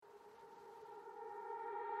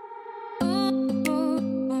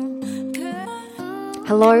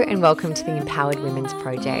Hello and welcome to the Empowered Women's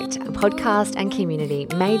Project, a podcast and community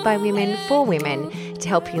made by women for women to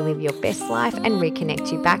help you live your best life and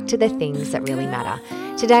reconnect you back to the things that really matter.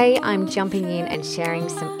 Today, I'm jumping in and sharing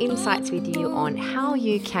some insights with you on how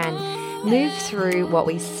you can move through what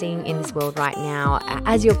we're seeing in this world right now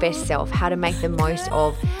as your best self, how to make the most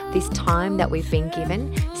of this time that we've been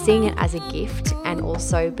given, seeing it as a gift, and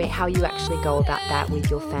also how you actually go about that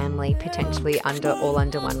with your family, potentially under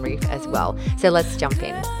one roof as well. So let's jump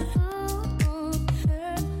in.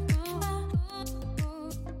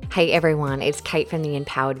 Hey everyone, it's Kate from the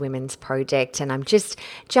Empowered Women's Project, and I'm just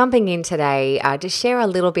jumping in today to share a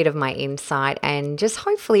little bit of my insight and just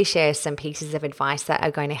hopefully share some pieces of advice that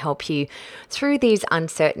are going to help you through these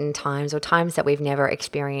uncertain times or times that we've never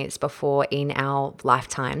experienced before in our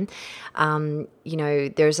lifetime.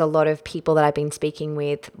 There's a lot of people that I've been speaking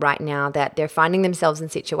with right now that they're finding themselves in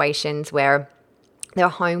situations where they're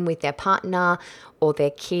home with their partner or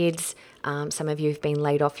their kids. Some of you have been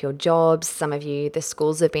laid off your jobs. Some of you, the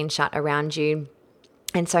schools have been shut around you.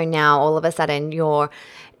 And so now all of a sudden your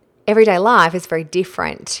everyday life is very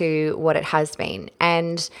different to what it has been.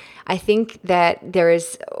 And I think that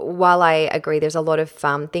while I agree there's a lot of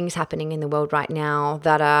things happening in the world right now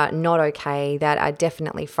that are not okay, that are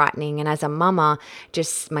definitely frightening. And as a mama,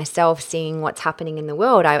 just myself seeing what's happening in the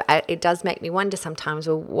world, it does make me wonder sometimes,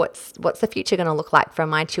 well, what's the future going to look like for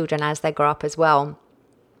my children as they grow up as well,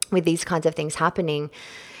 with these kinds of things happening.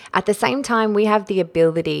 At the same time, we have the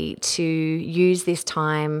ability to use this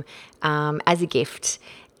time as a gift.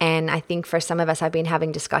 And I think for some of us, I've been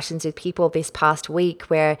having discussions with people this past week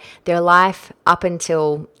where their life up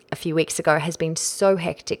until a few weeks ago has been so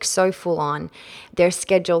hectic, so full on, their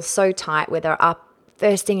schedule so tight, where they're up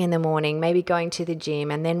first thing in the morning, maybe going to the gym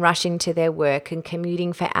and then rushing to their work and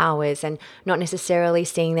commuting for hours and not necessarily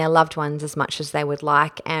seeing their loved ones as much as they would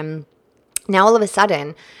like. And now all of a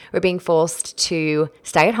sudden, we're being forced to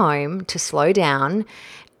stay at home, to slow down,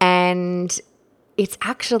 and it's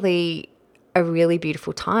actually a really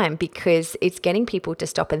beautiful time because it's getting people to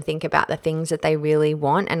stop and think about the things that they really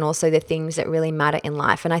want and also the things that really matter in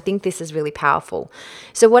life. And I think this is really powerful.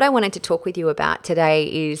 So what I wanted to talk with you about today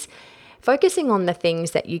is focusing on the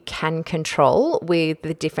things that you can control with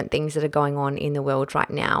the different things that are going on in the world right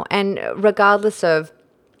now. And regardless of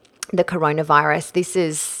the coronavirus, this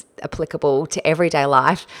is applicable to everyday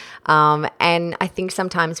life. And I think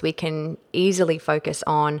sometimes we can easily focus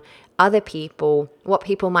on other people, what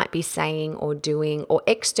people might be saying or doing, or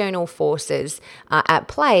external forces at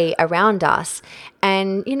play around us.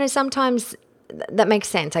 And, sometimes that makes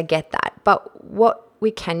sense. I get that. But what we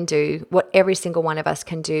can do, what every single one of us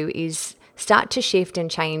can do, is start to shift and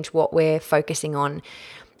change what we're focusing on.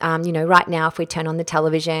 Right now, if we turn on the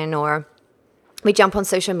television or we jump on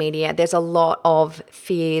social media, there's a lot of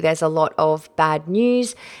fear, there's a lot of bad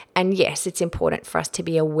news. And yes, it's important for us to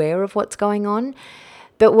be aware of what's going on.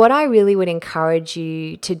 But what I really would encourage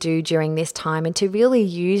you to do during this time, and to really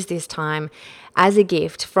use this time as a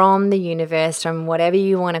gift from the universe, from whatever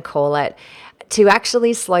you want to call it, to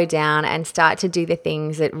actually slow down and start to do the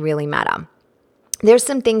things that really matter. There's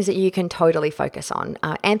some things that you can totally focus on.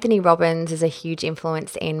 Anthony Robbins is a huge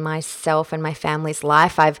influence in myself and my family's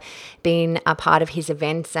life. I've been a part of his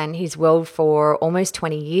events and his world for almost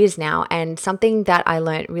 20 years now. And something that I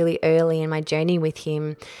learned really early in my journey with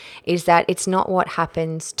him is that it's not what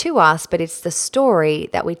happens to us, but it's the story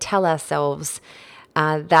that we tell ourselves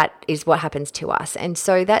that is what happens to us. And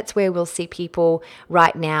so that's where we'll see people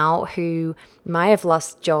right now who might have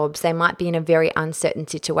lost jobs. They might be in a very uncertain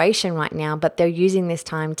situation right now, but they're using this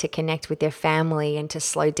time to connect with their family and to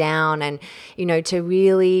slow down and, to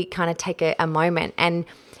really kind of take a moment. And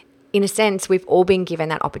in a sense, we've all been given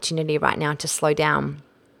that opportunity right now to slow down.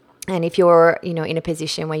 And if you're, in a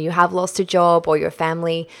position where you have lost a job, or your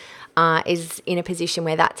family is in a position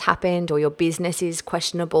where that's happened, or your business is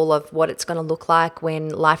questionable of what it's going to look like when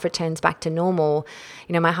life returns back to normal,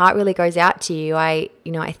 my heart really goes out to you. I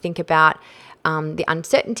think about the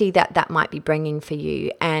uncertainty that might be bringing for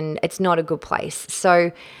you, and it's not a good place.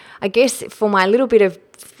 So I guess for my little bit of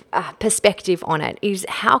perspective on it is,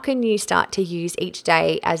 how can you start to use each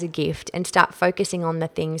day as a gift and start focusing on the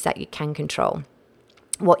things that you can control?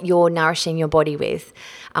 What you're nourishing your body with,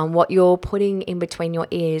 what you're putting in between your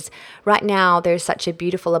ears. Right now, there's such a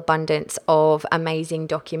beautiful abundance of amazing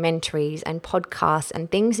documentaries and podcasts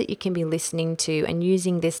and things that you can be listening to and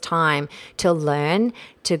using this time to learn,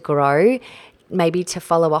 to grow, maybe to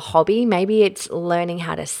follow a hobby. Maybe it's learning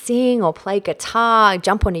how to sing or play guitar,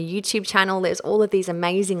 jump on a YouTube channel. There's all of these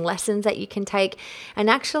amazing lessons that you can take, and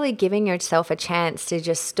actually giving yourself a chance to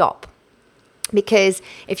just stop Because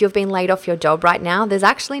if you've been laid off your job right now, there's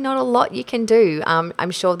actually not a lot you can do.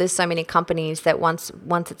 I'm sure there's so many companies that once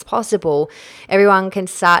it's possible, everyone can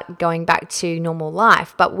start going back to normal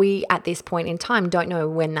life. But we, at this point in time, don't know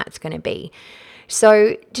when that's going to be.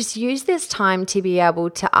 So just use this time to be able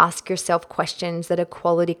to ask yourself questions that are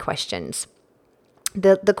quality questions.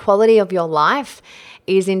 The quality of your life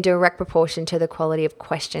is in direct proportion to the quality of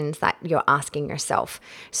questions that you're asking yourself.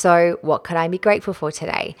 So what could I be grateful for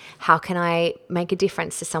today? How can I make a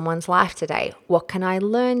difference to someone's life today? What can I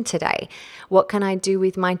learn today? What can I do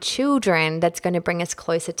with my children that's going to bring us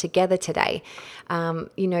closer together today?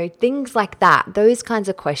 Things like that. Those kinds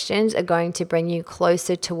of questions are going to bring you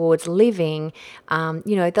closer towards living,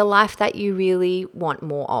 the life that you really want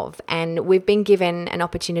more of. And we've been given an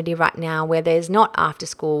opportunity right now where there's not after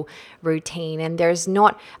school routine and there's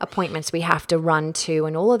not appointments we have to run to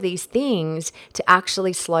and all of these things, to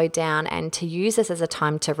actually slow down and to use this as a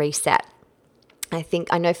time to reset.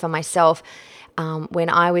 I know for myself, when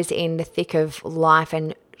I was in the thick of life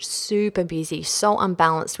and super busy, so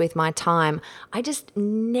unbalanced with my time, I just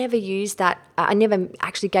never used that. I never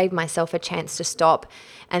actually gave myself a chance to stop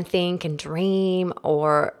and think and dream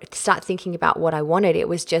or start thinking about what I wanted. It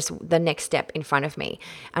was just the next step in front of me.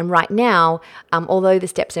 And right now, although the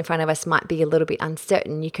steps in front of us might be a little bit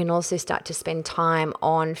uncertain, you can also start to spend time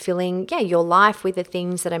on filling your life with the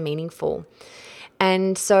things that are meaningful.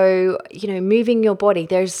 And so, moving your body,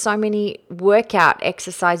 there's so many workout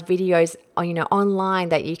exercise videos, online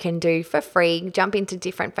that you can do for free. Jump into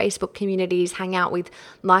different Facebook communities, hang out with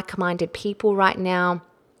like-minded people right now.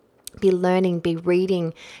 Be learning, be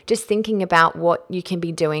reading, just thinking about what you can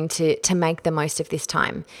be doing to make the most of this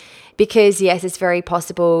time. Because yes, it's very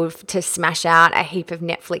possible to smash out a heap of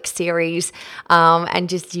Netflix series and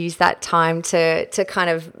just use that time to kind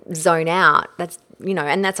of zone out.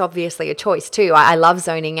 And that's obviously a choice too. I love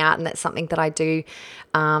zoning out, and that's something that I do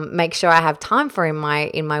make sure I have time for in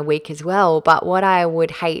my week as well. But what I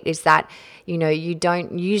would hate is that you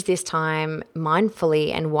don't use this time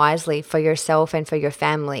mindfully and wisely for yourself and for your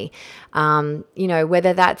family.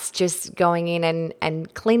 Whether that's just going in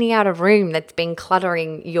and cleaning out a room that's been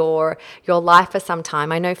cluttering your life for some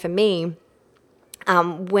time. I know for me,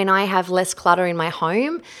 when I have less clutter in my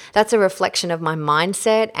home, that's a reflection of my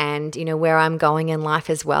mindset and, where I'm going in life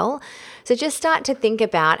as well. So just start to think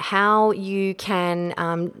about how you can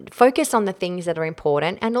focus on the things that are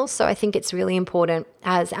important. And also, I think it's really important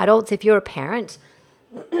as adults, if you're a parent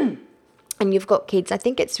and you've got kids, I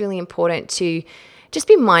think it's really important to just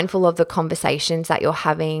be mindful of the conversations that you're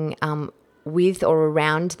having with or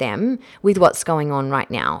around them with what's going on right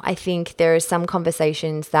now. I think there are some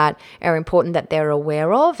conversations that are important that they're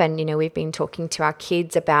aware of. And, we've been talking to our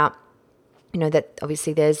kids about, that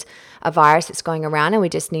obviously there's a virus that's going around and we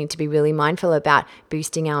just need to be really mindful about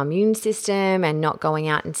boosting our immune system and not going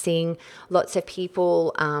out and seeing lots of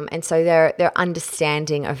people. And so they're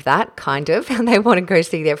understanding of that kind of, and they want to go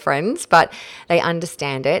see their friends, but they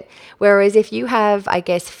understand it. Whereas if you have, I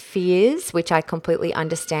guess, fears, which I completely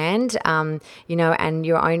understand, and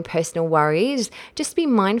your own personal worries, just be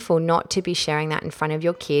mindful not to be sharing that in front of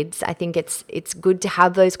your kids. I think it's good to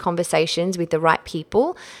have those conversations with the right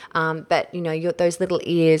people, but those little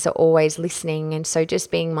ears are always listening, and so just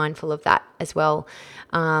being mindful of that as well.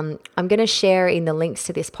 I'm going to share in the links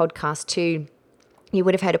to this podcast too. You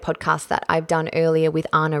would have heard a podcast that I've done earlier with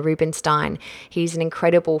Arna Rubinstein. He's an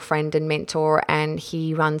incredible friend and mentor, and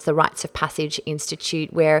he runs the Rites of Passage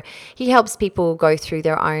Institute, where he helps people go through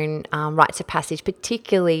their own rites of passage,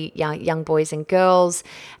 particularly young boys and girls,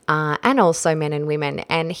 and also men and women.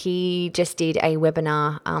 And he just did a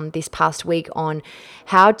webinar this past week on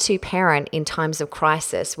how to parent in times of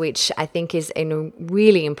crisis, which I think is a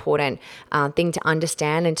really important thing to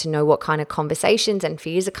understand and to know what kind of conversations and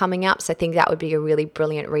fears are coming up. So I think that would be a really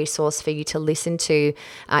brilliant resource for you to listen to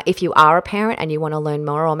if you are a parent and you want to learn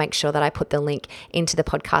more. I'll make sure that I put the link into the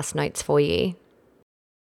podcast notes for you.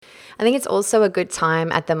 I think it's also a good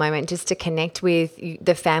time at the moment just to connect with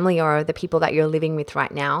the family or the people that you're living with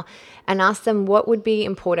right now and ask them what would be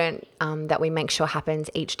important that we make sure happens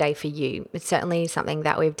each day for you. It's certainly something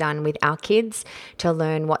that we've done with our kids to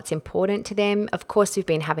learn what's important to them. Of course, we've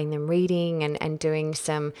been having them reading and doing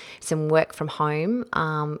some work from home,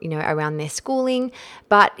 around their schooling,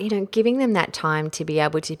 but, giving them that time to be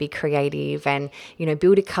able to be creative and,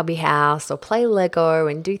 build a cubby house or play Lego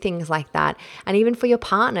and do things like that. And even for your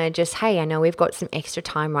partner, just just, hey, I know we've got some extra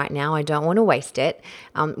time right now. I don't want to waste it.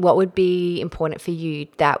 What would be important for you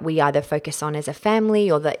that we either focus on as a family,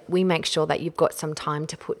 or that we make sure that you've got some time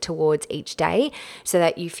to put towards each day so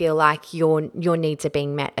that you feel like your needs are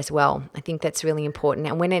being met as well. I think that's really important.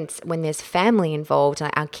 And when there's family involved,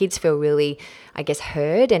 our kids feel really, I guess,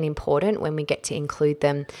 heard and important when we get to include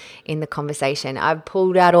them in the conversation. I've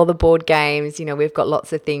pulled out all the board games. We've got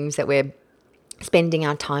lots of things that we're spending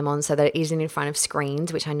our time on so that it isn't in front of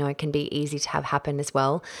screens, which I know can be easy to have happen as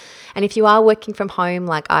well. And if you are working from home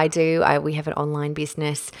like I do, we have an online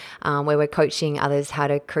business where we're coaching others how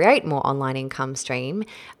to create more online income stream.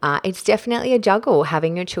 It's definitely a juggle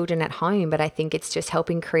having your children at home, but I think it's just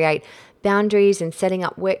helping create boundaries and setting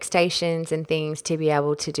up workstations and things to be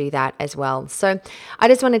able to do that as well. So I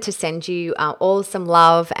just wanted to send you all some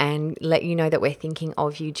love and let you know that we're thinking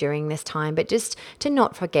of you during this time, but just to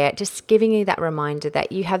not forget, just giving you that reminder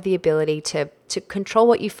that you have the ability to control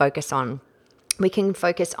what you focus on. We can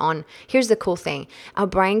focus on, here's the cool thing, our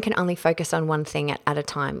brain can only focus on one thing at a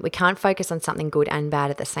time. We can't focus on something good and bad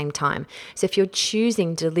at the same time. So if you're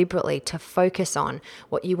choosing deliberately to focus on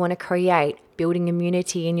what you want to create, building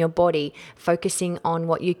immunity in your body, focusing on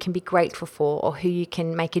what you can be grateful for or who you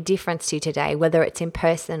can make a difference to today, whether it's in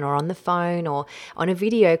person or on the phone or on a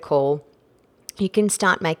video call, you can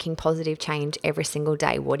start making positive change every single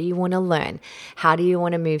day. What do you want to learn? How do you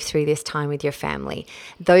want to move through this time with your family?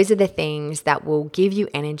 Those are the things that will give you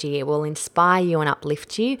energy. It will inspire you and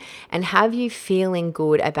uplift you and have you feeling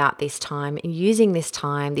good about this time, using this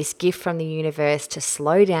time, this gift from the universe to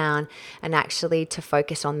slow down and actually to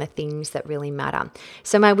focus on the things that really matter.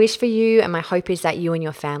 So my wish for you and my hope is that you and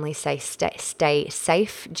your family stay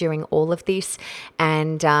safe during all of this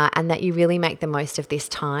and that you really make the most of this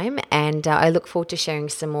time. And I look forward to sharing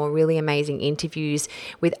some more really amazing interviews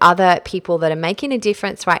with other people that are making a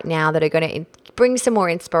difference right now, that are going to bring some more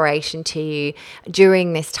inspiration to you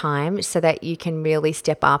during this time so that you can really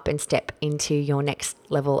step up and step into your next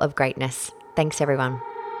level of greatness. Thanks, everyone.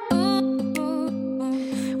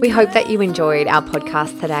 We hope that you enjoyed our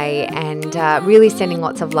podcast today and really sending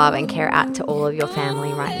lots of love and care out to all of your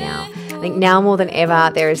family right now. I think now more than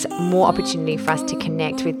ever, there is more opportunity for us to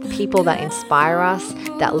connect with people that inspire us,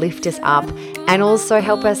 that lift us up, and also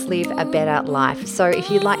help us live a better life. So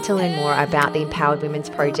if you'd like to learn more about the Empowered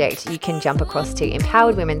Women's Project, you can jump across to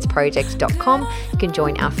empoweredwomensproject.com. You can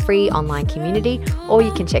join our free online community, or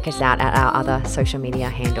you can check us out at our other social media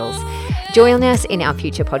handles. Join us in our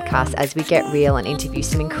future podcasts as we get real and interview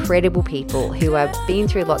some incredible people who have been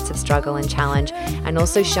through lots of struggle and challenge, and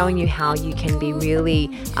also showing you how you can be really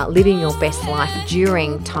living your best life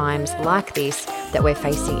during times like this that we're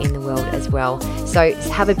facing in the world as well. So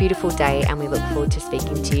have a beautiful day, and we look forward to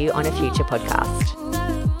speaking to you on a future podcast.